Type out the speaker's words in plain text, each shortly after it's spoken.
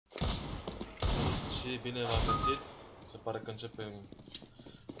Și bine v-am găsit. Se pare că începem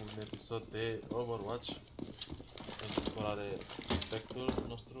un episod de Overwatch. În scor are spectrul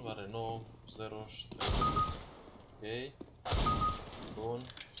nostru, are 9, 0 și 3. Ok. Bun.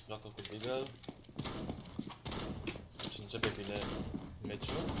 Joacă cu Deagle. Și începe bine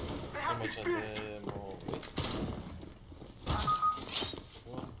meciul. Scăm aici demo.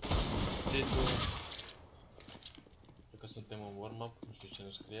 Bun. Țitul. Cred că suntem în warm-up, nu știu ce ne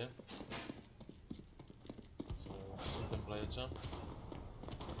scrie. Ce se întâmplă aici?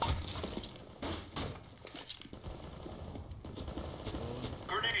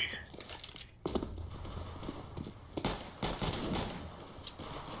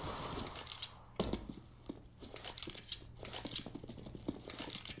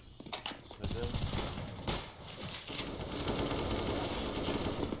 Să vedem.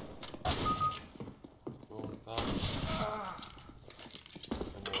 Bun, da.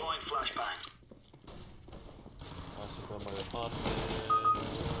 Hai să dăm mai departe.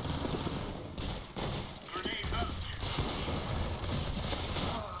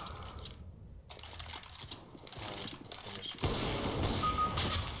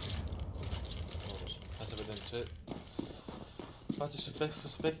 Hai să vedem ce face și pe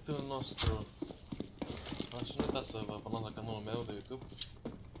suspectul nostru. Și nu uitați să vă abonați la canalul meu de YouTube.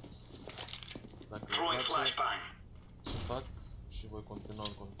 Dacă vă place ce fac și voi continua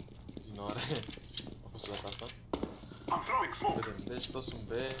în continuare. A fost data asta. Vedem, deci toți sunt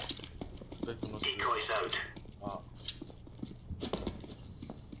B. Suspectul nostru este A.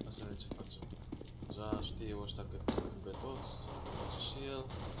 Hai să vedem ce facem. Deja știe ăștia că sunt B toți. Face și el.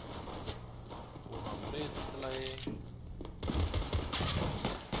 Bun, am murit de la ei.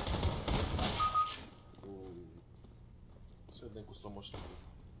 Să vedem cu slow motion.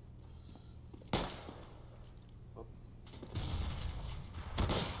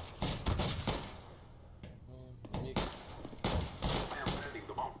 Nimic.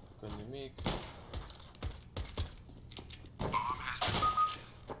 Că nimic.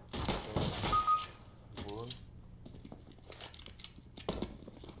 Bun.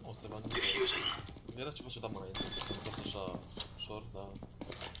 O să vedem. Era ceva ce dam înainte, să nu tot așa ușor, dar...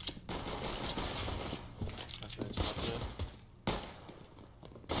 Hai să vedem ce face.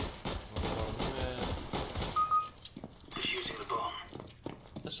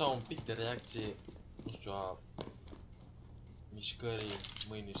 Așa un pic de reacție, nu știu, a mișcării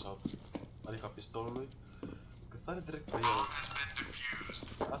mâinii sau adică a pistolului, că sare direct pe el.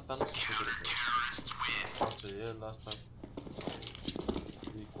 Asta nu se direct. Face el asta sau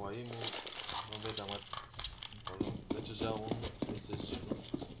e cu aim-ul, nu vedea mai încolo. Deci deja un SSG, nu?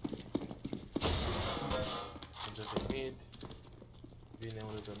 Merge pe mid, vine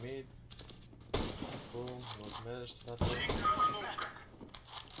unul pe mid. Bum, nu mergi, frate.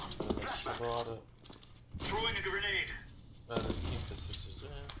 Doar are schimb pe SSG.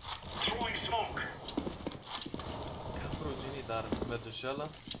 Ca progenii, dar merge și ăla.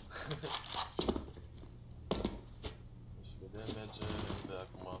 Să vedem, merge de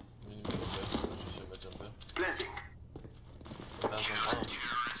acum. Minim de pe, nu știu ce mergem pe. Uitează în am. Și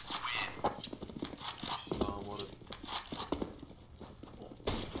l-am omorât.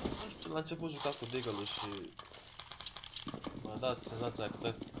 Nu știu, la început juca cu Deagle-ul și m-a dat senzația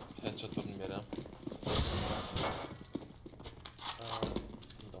că headshot-uri nu merea.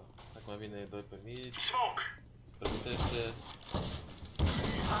 Da, acum vine 2 pe mid. Se pregătește.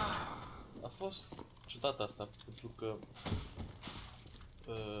 A fost ciudat asta, pentru că...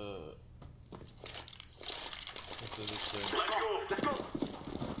 cum se zice...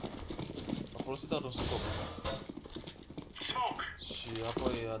 A folosit doar un scop. Și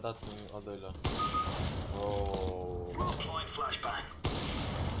apoi a dat un al doilea.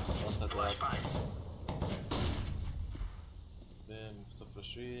 Asta de ați. Bem, s-a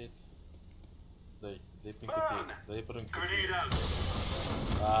prășuit. Dă-i prin cutie, dă-i prin cutie.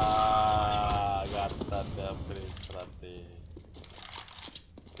 Aaaa, gata, te-am prins, frate.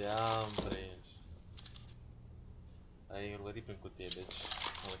 Te-am prins. Ai urmărit prin cutie, deci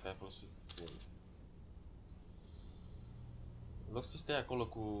înseamnă că ai folosit full. În loc să stai acolo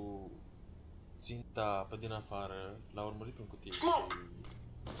cu ținta pe din afară, l-a urmărit prin cutie și...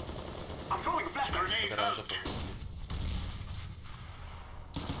 deranja pe cutie.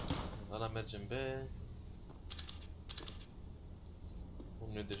 Ăla merge în B.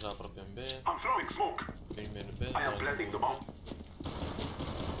 Unul e deja aproape în B. Primul în B.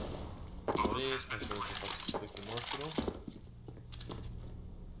 Moriți, hai să vedem ce face suspectul nostru.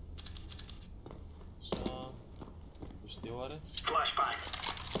 Așa. Nu știu oare?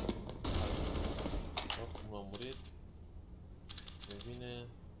 Acum a murit. Mai bine.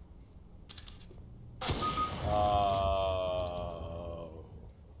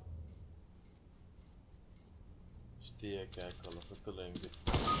 știe că e acolo, că tu l-ai îngât.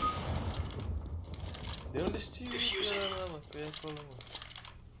 De unde știi mă, că e acolo, mă?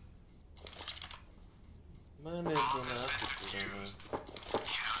 Mă, nebunați, pula mea.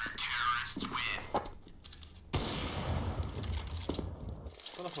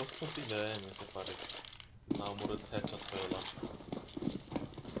 Până a fost un pic de aia, mi se pare. N-a omorât headshot pe ăla.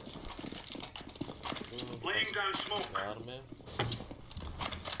 Laying down smoke. Arme.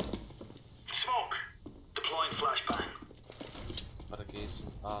 Smoke. Deploying flashbang. Pare că ei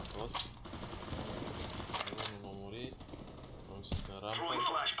sunt A toți. Nu m-a murit. Nu sunt în rampă. Throwing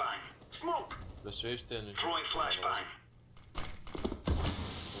flashbang. Smoke. Prețuiește, nu știu. Throwing flashbang.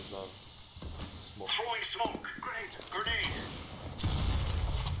 Poți la smoke. Throwing smoke. Grenade. Grenade.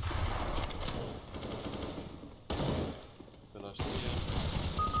 Pe la știe.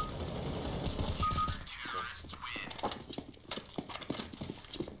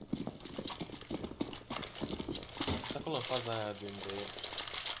 Acolo în faza aia de unde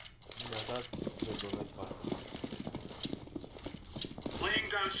mi-a dat de donet parcă. Laying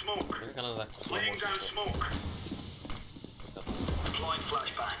down smoke. Cred că n-a dat cu slow Laying down motion. smoke. Deploying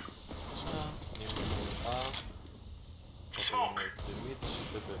flashbang. Așa, nimeni A. Smoke. Pe mid și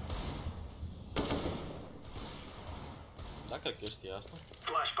pe B. Da, cred că știe asta.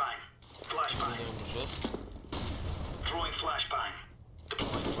 Flashbang. Flashbang. Vine unul jos. Throwing flashbang.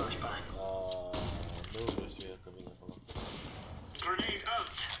 Deploying flashbang. Nu știe că vine acolo. Grenade out.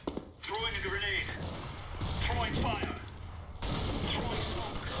 Throwing a grenade. Throwing fire. Throwing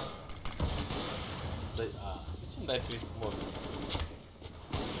smoke. Dai, de ce-mi dai free smoke?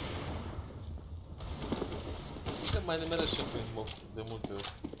 Știi că mai nimeresc și eu free smoke de multe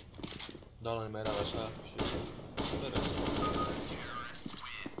ori. Dau la nimereală așa și nimeresc.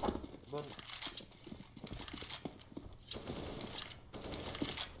 Bun.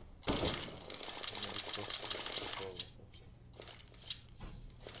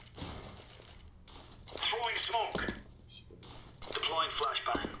 Throwing smoke. Deploying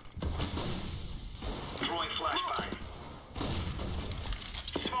flashbang. Throwing flashbang.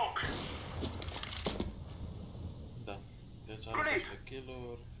 Smoke. Da. Deci are 12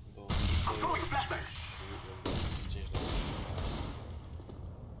 kill-uri, 2 I'm throwing flashbang. și 5 de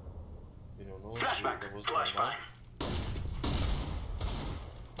vine unul și Flashbang. a văzut Flashbang.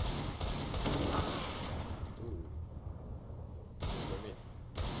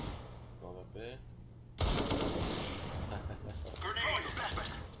 Grenade. Flashbang.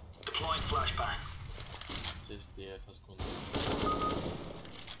 Deploying flashbang. Ce știe să ascunde?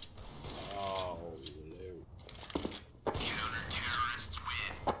 Aoleu.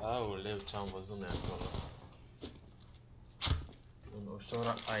 Aoleu, ce-am văzut noi acolo. Un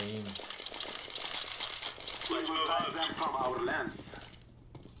ușor aim. Let's revive them from our lands.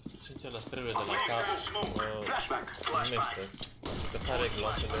 Sincer, la sprerurile de la cap mă mestec. Că sare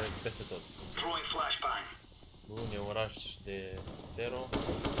gloanțele peste tot. Throwing flashbang. Bun, e un oraș de Tero.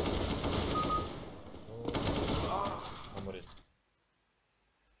 Am murit.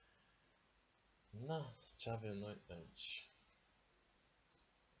 Na, ce avem noi aici?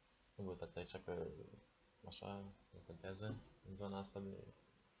 Nu vă uitați aici că așa nu contează în zona asta de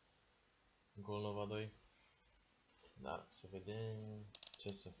Golnova 2. Dar să vedem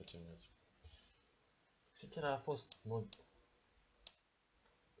ce să facem aici. Sincer, a fost mult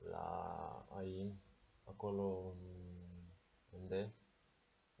la AIM, acolo unde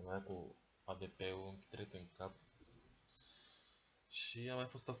mai cu ADP-ul împitrit în cap. Și a mai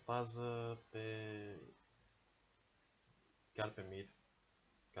fost o fază chiar pe mid,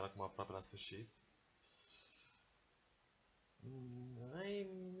 chiar acum aproape la sfârșit.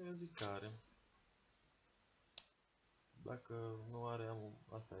 Eu zic că are. Dacă nu are,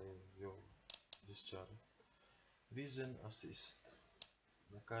 asta e, eu zic ce are. Vision Assist,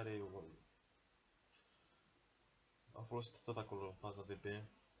 la care eu am folosit tot acolo în faza de B,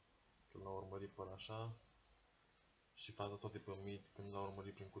 când l-a urmărit până așa. Și faza tot de pe mid, când l-a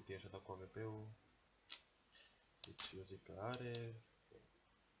urmărit prin cutie și a dat cu AVP-ul. Deci eu zic că are.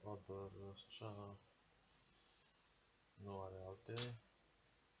 Other, așa. Nu are alte.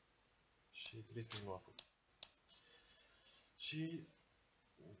 Și drifting nu a făcut. Și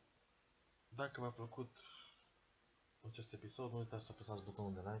dacă v-a plăcut acest episod, nu uitați să apăsați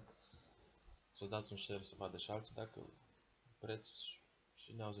butonul de like, să dați un share să vadă și alții dacă vreți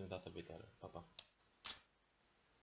și ne auzim data viitoare. Pa, pa!